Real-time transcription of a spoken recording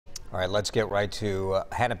All right, let's get right to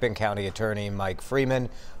Hennepin County Attorney Mike Freeman,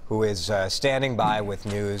 who is standing by with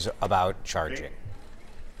news about charging.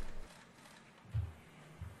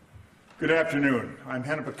 Good afternoon. I'm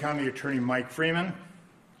Hennepin County Attorney Mike Freeman.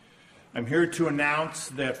 I'm here to announce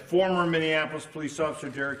that former Minneapolis police officer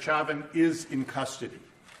Derek Chauvin is in custody.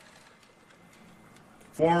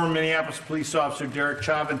 Former Minneapolis police officer Derek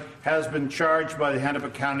Chauvin has been charged by the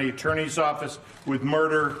Hennepin County Attorney's Office with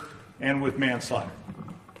murder and with manslaughter.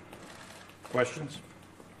 Questions?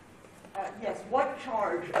 Yes. What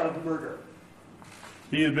charge of murder?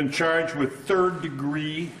 He has been charged with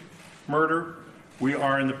third-degree murder. We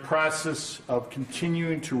are in the process of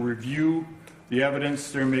continuing to review the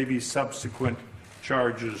evidence. There may be subsequent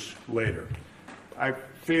charges later. I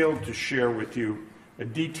failed to share with you a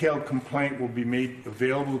detailed complaint will be made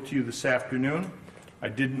available to you this afternoon. I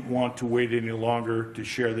didn't want to wait any longer to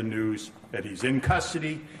share the news that he's in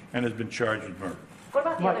custody and has been charged with murder. What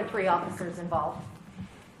about the other 3 officers involved?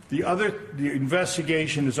 The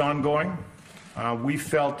investigation is ongoing. We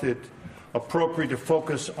felt it appropriate to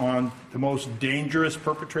focus on the most dangerous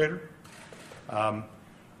perpetrator.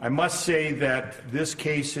 I must say that this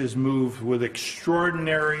case has moved with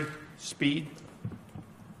extraordinary speed.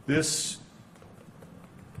 This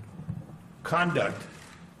conduct,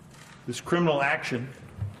 this criminal action,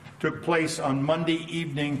 took place on Monday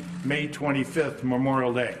evening, May 25th,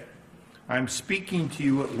 Memorial Day. I'm speaking to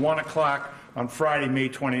you at 1 o'clock on Friday, May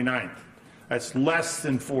 29th. That's less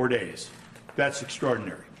than 4 days. That's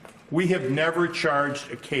extraordinary. We have never charged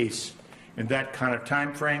a case in that kind of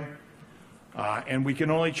time frame, and we can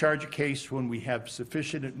only charge a case when we have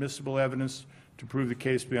sufficient admissible evidence to prove the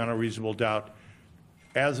case beyond a reasonable doubt.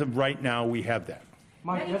 As of right now, we have that.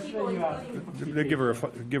 Mike, yesterday you asked.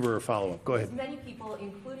 Give her a follow-up. Go ahead. Many people,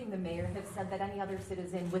 including the mayor, have said that any other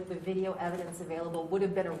citizen with the video evidence available would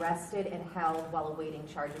have been arrested and held while awaiting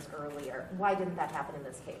charges earlier. Why didn't that happen in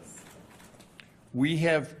this case? We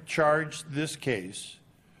have charged this case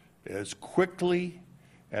as quickly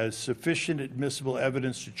as sufficient admissible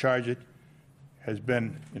evidence to charge it has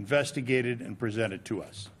been investigated and presented to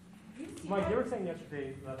us. Mike, you were saying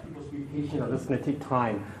yesterday that people should be patient or this is going to take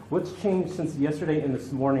time. What's changed since yesterday and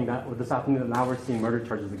this morning, or this afternoon, that now we're seeing murder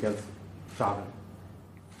charges against Chauvin?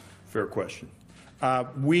 Fair question.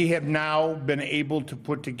 We have now been able to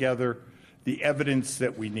put together the evidence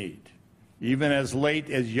that we need. Even as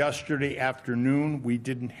late as yesterday afternoon, we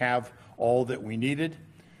didn't have all that we needed.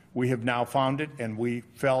 We have now found it, and we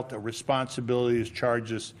felt a responsibility to charge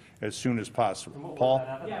this as soon as possible. Paul?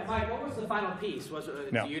 Yeah, Mike, what was the final piece? Was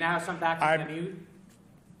it, No. do you now have some back from MU?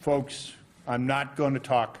 Folks, I'm not going to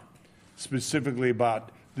talk specifically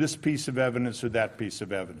about this piece of evidence or that piece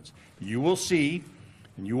of evidence. You will see,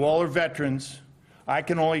 and you all are veterans, I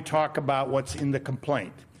can only talk about what's in the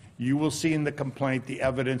complaint. You will see in the complaint the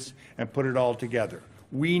evidence and put it all together.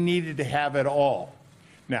 We needed to have it all.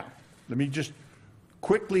 Now, let me just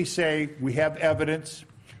quickly say we have evidence.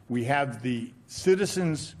 We have the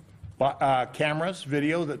citizens' cameras,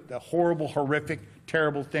 video, the horrible, horrific,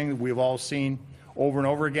 terrible thing that we've all seen over and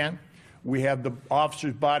over again. We have the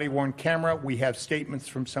officer's body-worn camera. We have statements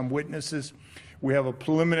from some witnesses. We have a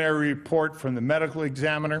preliminary report from the medical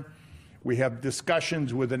examiner. We have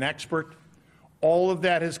discussions with an expert. All of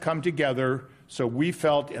that has come together, so we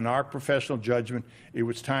felt in our professional judgment it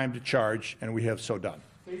was time to charge, and we have so done.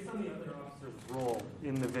 Based on the other officer's role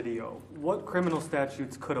in the video, what criminal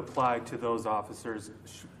statutes could apply to those officers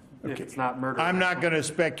if it's not murder? I'm not going to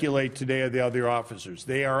speculate today of the other officers.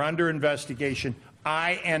 They are under investigation.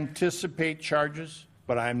 I anticipate charges,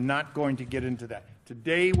 but I'm not going to get into that.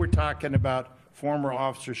 Today we're talking about former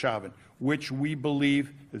Officer Chauvin, which we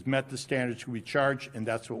believe has met the standards to be charged, and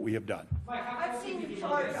that's what we have done. Mike, I've seen you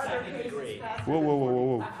charge other cases faster.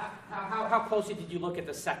 Whoa. how closely did you look at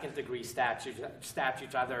the second-degree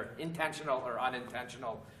statutes, either intentional or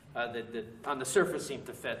unintentional, that on the surface seem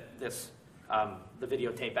to fit this, the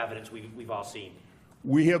videotape evidence we've all seen?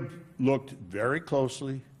 We have looked very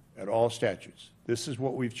closely at all statutes. This is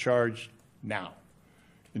what we've charged now.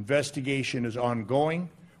 Investigation is ongoing.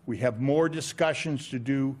 We have more discussions to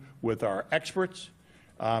do with our experts.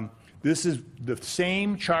 This is the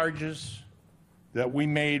same charges that we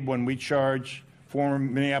made when we charged former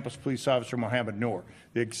Minneapolis police officer Mohammed Noor.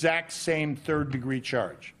 The exact same third-degree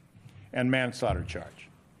charge and manslaughter charge.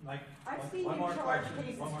 I've seen you charge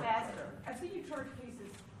cases faster. I've seen you charge cases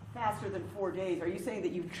faster than 4 days. Are you saying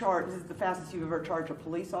that you've charged, this is the fastest you've ever charged a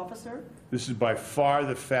police officer? This is by far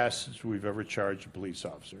the fastest we've ever charged a police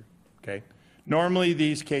officer, okay? Normally,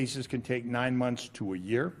 these cases can take 9 months to a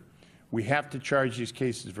year. We have to charge these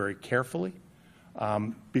cases very carefully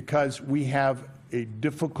because we have a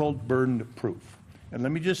difficult burden of proof. And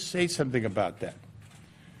let me just say something about that.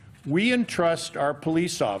 We entrust our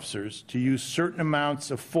police officers to use certain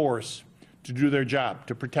amounts of force to do their job,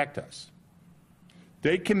 to protect us.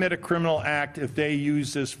 They commit a criminal act if they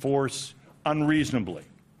use this force unreasonably.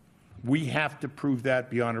 We have to prove that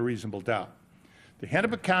beyond a reasonable doubt. The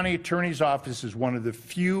Hennepin County Attorney's Office is one of the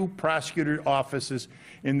few prosecutor offices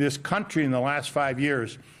in this country in the last 5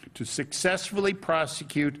 years to successfully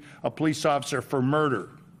prosecute a police officer for murder.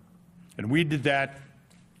 And we did that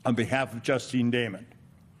on behalf of Justine Damon.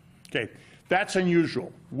 Okay, that's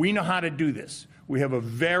unusual. We know how to do this. We have a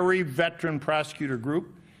very veteran prosecutor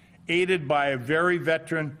group, aided by a very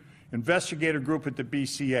veteran investigator group at the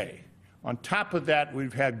BCA. On top of that,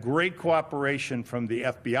 we've had great cooperation from the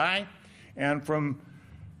FBI and from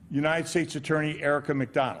United States Attorney Erica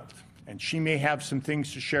McDonald. And she may have some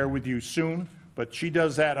things to share with you soon, but she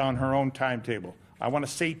does that on her own timetable. I want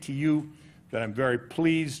to say to you that I'm very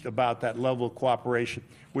pleased about that level of cooperation,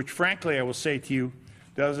 which frankly, I will say to you,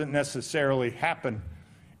 doesn't necessarily happen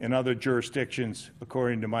in other jurisdictions,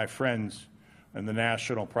 according to my friends and the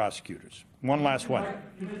national prosecutors. One last one.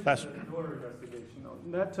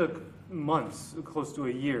 That took months, close to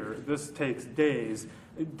a year. This takes days.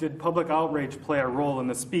 Did public outrage play a role in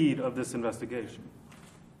the speed of this investigation?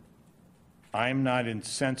 I'm not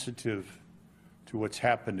insensitive to what's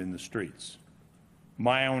happened in the streets.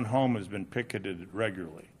 My own home has been picketed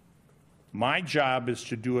regularly. My job is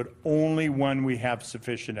to do it only when we have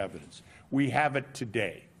sufficient evidence. We have it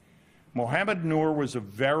today. Mohammed Noor was a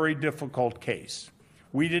very difficult case.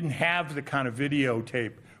 We didn't have the kind of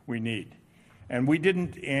videotape we need. And we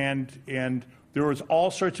didn't, and there was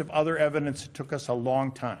all sorts of other evidence that took us a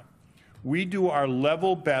long time. We do our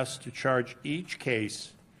level best to charge each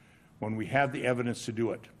case when we have the evidence to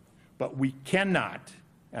do it. But we cannot,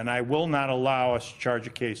 and I will not allow us to charge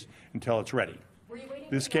a case until it's ready.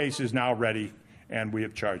 This case is now ready, and we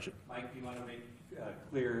have charged it. Mike, you want to make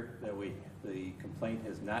clear that the complaint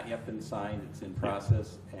has not yet been signed, it's in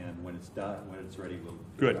process, and when it's done, when it's ready, we'll...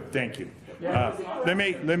 Good, thank you. Let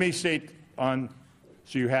me state on,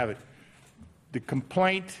 so you have it. The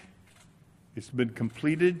complaint has been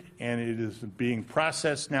completed, and it is being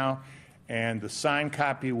processed now, and the signed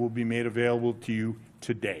copy will be made available to you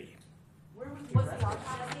today.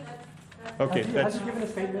 Okay, Has he given a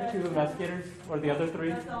statement to investigators or the other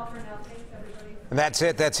three? And that's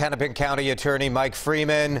it. That's Hennepin County Attorney Mike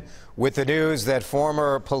Freeman with the news that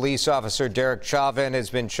former police officer Derek Chauvin has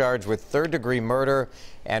been charged with third-degree murder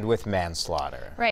and with manslaughter. Right.